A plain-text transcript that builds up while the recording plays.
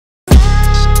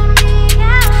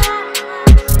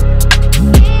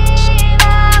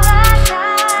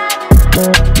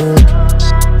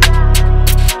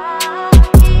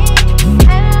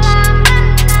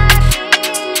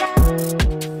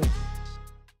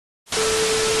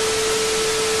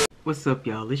What's up,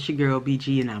 y'all? It's your girl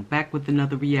BG and I'm back with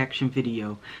another reaction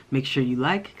video. Make sure you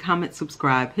like, comment,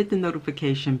 subscribe, hit the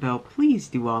notification bell. Please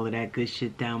do all of that good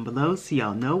shit down below so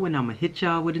y'all know when I'm gonna hit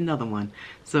y'all with another one.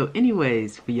 So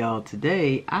anyways, for y'all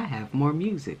today, I have more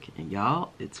music. And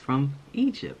y'all, it's from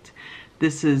Egypt.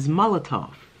 This is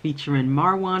Molotof featuring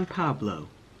Marwan Pablo.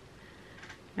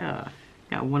 Yeah,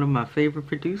 got one of my favorite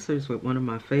producers with one of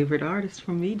my favorite artists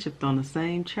from Egypt on the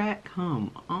same track.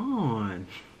 Come on.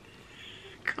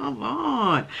 Come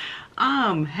on.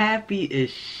 I'm happy as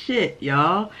shit,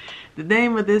 y'all. The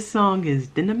name of this song is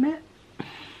Denamet.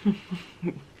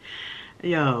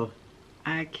 Yo,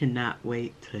 I cannot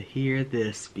wait to hear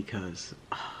this because,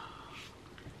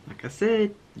 like I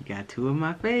said, you got two of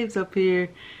my faves up here.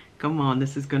 Come on,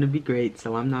 this is going to be great,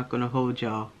 so I'm not going to hold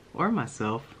y'all or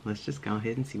myself. Let's just go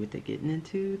ahead and see what they're getting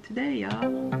into today,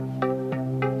 y'all.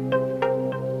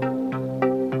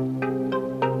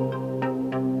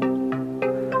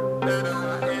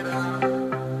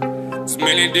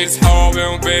 زميلي دي صحابي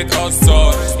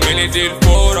وبيتأثر، زميلي دي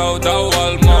الفورة وضوى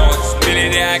الماتش، زميلي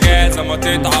دي اجازة ما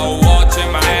تتعوضش،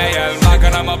 معايا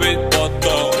المكنة ما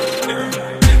بتبطل.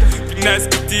 في ناس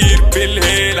كتير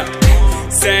بالهيلة،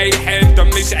 سايح انت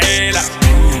مش عيلة،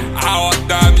 عوض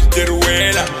ده مش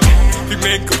درويلة، في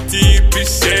منكم كتير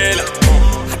بالشيلة،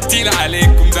 حاطين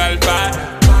عليكم ده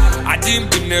الفرق، قاعدين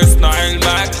بنصنع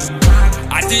المكس،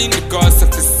 قاعدين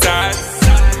نكسر في السعر،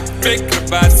 فكرة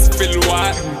بس في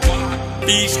الوقت،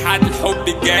 مفيش حد الحب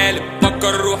جالب،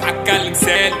 فكر روح اتكلم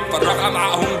سالب، فرقها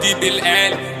معاهم دي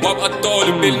بالقالب، وابقى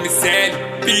الطالب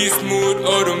بالمثال، بيس مود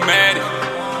اوتوماتيك،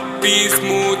 بيس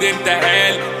مود انت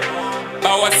هالب،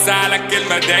 بوسع لك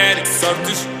المدارك،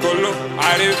 صرتش كله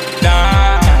عارف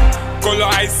ده، كله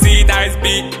عايز سيد عايز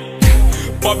بيت،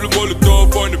 بابلو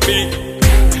مولوتوف اون ذا بيت،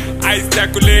 عايز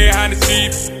تاكل ايه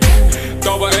هنشيف،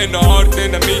 طبق النهار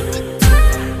ديناميت،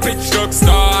 بيتش روك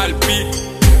ستار على البيت،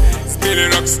 زميلي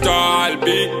روك ستار على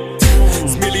البيت،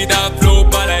 زميلي ده فلو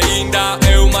بملايين، ده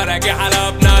ومراجع على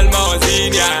ابن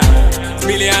الموازين، يا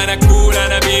زميلي انا كول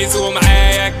انا بيز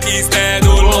ومعايا الكيس ده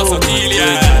دول مساطيل،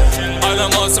 يا انا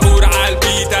مسعور على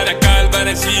البيت، انا كلب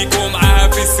انا شيك ومعاها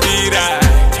في سريرة،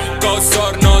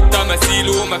 كسرنا التماثيل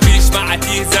ومفيش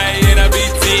معاتيه زينا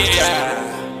بتزيع، يا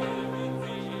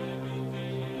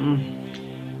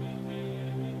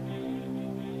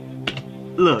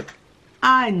Look,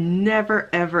 I never,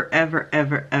 ever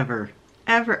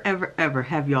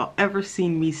have y'all ever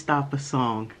seen me stop a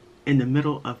song in the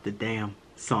middle of the damn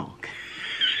song.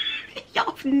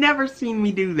 Y'all have never seen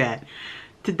me do that.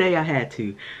 Today I had to.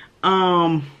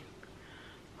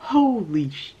 Holy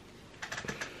sh...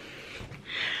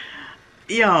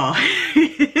 Y'all.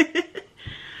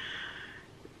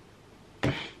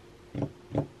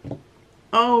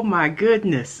 Oh my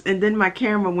goodness. And then my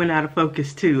camera went out of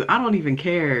focus too. I don't even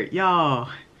care, y'all.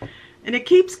 And it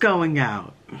keeps going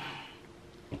out.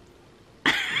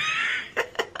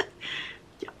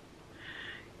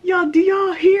 Y'all, do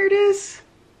y'all hear this?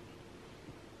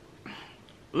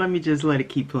 Let me just let it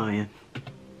keep playing.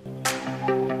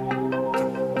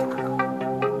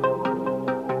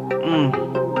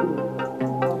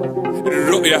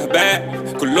 الرؤية هباء،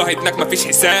 كله هيتنك مفيش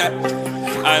حساب،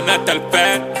 أنا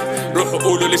تلفان، روحوا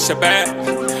قولوا للشباب،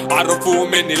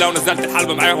 عرفوهم مني لو نزلت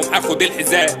الحلبة معاهم هاخد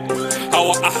الحذاء،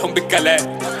 هوقعهم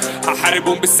بالكلام،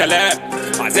 هحاربهم بالسلام،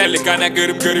 مع ذلك أنا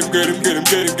جرم جرم جرم جرم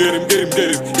جرم جرم جرم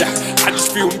جرم، يا محدش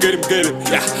فيهم جرم جرم،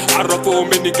 يا عرفوهم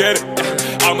مني جرم،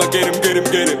 يا أما جرم جرم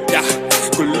جرم، يا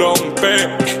كلهم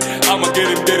فاهم، أما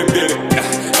جرم جرم جرم، يا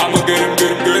أما جرم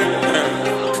جرم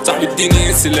جرم، صاحبي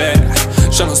اديني سلاح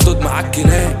عشان اصطاد مع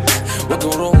الكلاب، واجي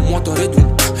وراهم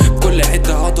واطاردهم، كل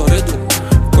حتة هطاردهم،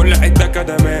 كل حتة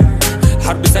كدمات،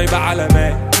 حرب سايبة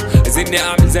علامات، عايزيني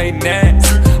اعمل زي الناس،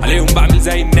 عليهم بعمل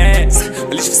زي الناس،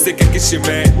 ماليش في السكك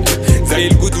الشمال، زي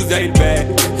الجود وزي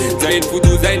الباء، زي الفود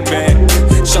وزي الماء،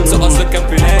 الشمس اصلا كان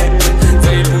فلات،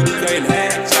 زي الفود وزي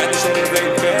الهات، شعري شارع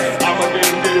زي الفات، عما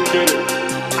جرم جرم جرم،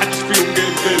 محدش فيهم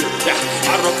جرم جرم، يا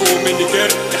عرفوهم مني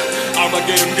جرم، يا عما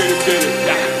جرم جرم جرم،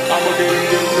 يا عما جرم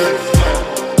جرم جرم.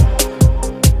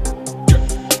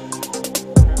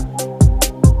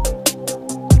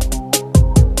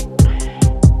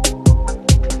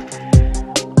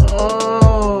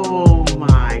 Oh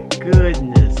my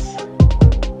goodness.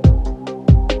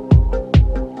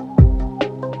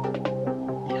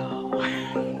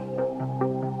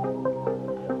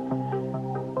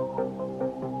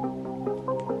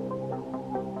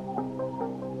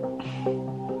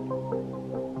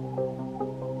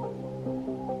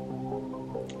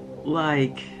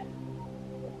 Like,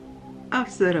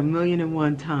 I've said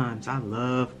 1,000,001 times, I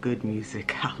love good music.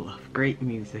 I love great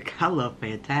music. I love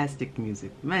fantastic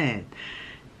music. Man,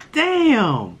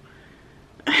 damn.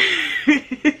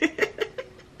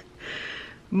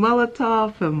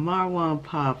 Molotof and Marwan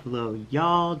Pablo,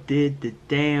 y'all did the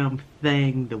damn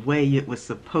thing the way it was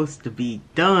supposed to be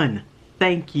done.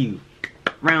 Thank you.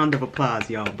 Round of applause,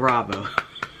 y'all. Bravo.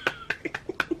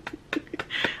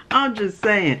 I'm just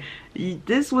saying,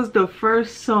 this was the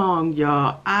first song,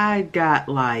 y'all. I got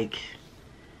like,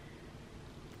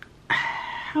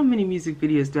 how many music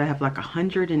videos do I have? Like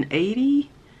 180?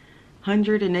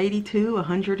 182?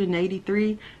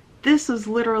 183? This is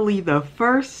literally the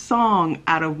first song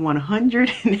out of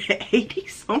 180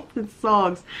 something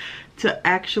songs to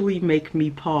actually make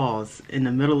me pause in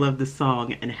the middle of the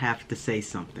song and have to say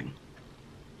something.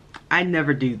 I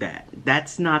never do that.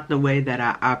 That's not the way that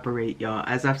I operate, y'all.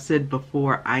 As I've said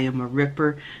before, I am a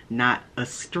ripper, not a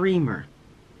streamer.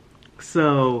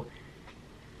 So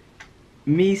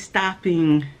me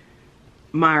stopping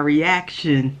my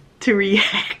reaction to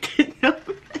react,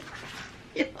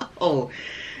 yo,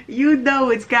 you know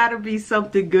it's gotta be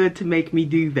something good to make me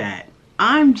do that.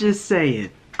 I'm just saying,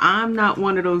 I'm not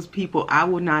one of those people. I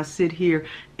will not sit here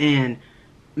and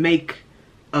make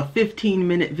a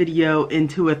 15-minute video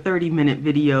into a 30-minute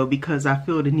video because I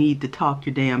feel the need to talk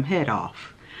your damn head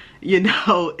off. You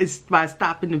know, it's by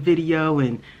stopping the video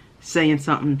and saying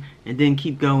something and then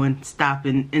keep going, stop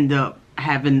and end up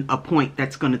having a point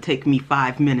that's going to take me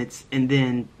 5 minutes, and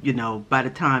then, you know, by the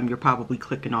time you're probably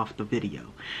clicking off the video.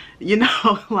 You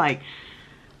know, like,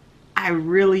 I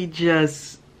really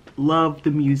just love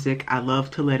the music. I love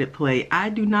to let it play. I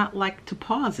do not like to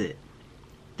pause it.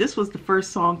 This was the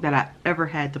first song that I ever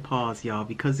had to pause, y'all,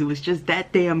 because it was just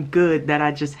that damn good that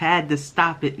I just had to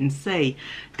stop it and say,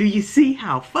 do you see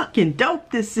how fucking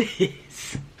dope this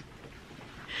is?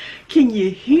 Can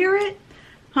you hear it?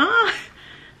 Huh?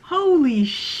 Holy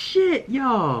shit,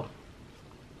 y'all.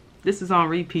 This is on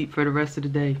repeat for the rest of the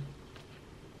day.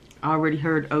 I already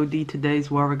heard OD Today's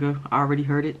Warriga. I already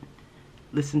heard it.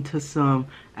 Listen to some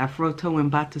Afroto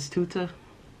and Batistuta.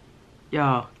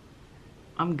 Y'all,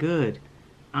 I'm good.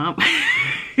 I'm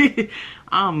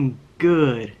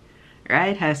good.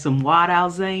 Right? Had some Wad Al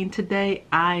Zane today.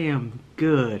 I am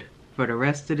good for the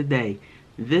rest of the day.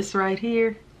 This right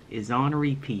here is on a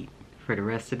repeat for the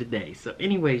rest of the day. So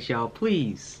anyways, y'all,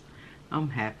 please, I'm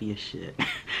happy as shit.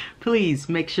 Please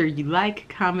make sure you like,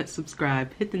 comment,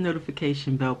 subscribe, hit the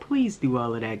notification bell. Please do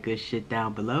all of that good shit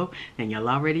down below. And y'all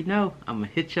already know I'm gonna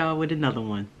hit y'all with another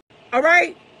one. All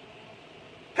right?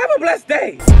 Have a blessed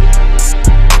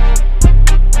day.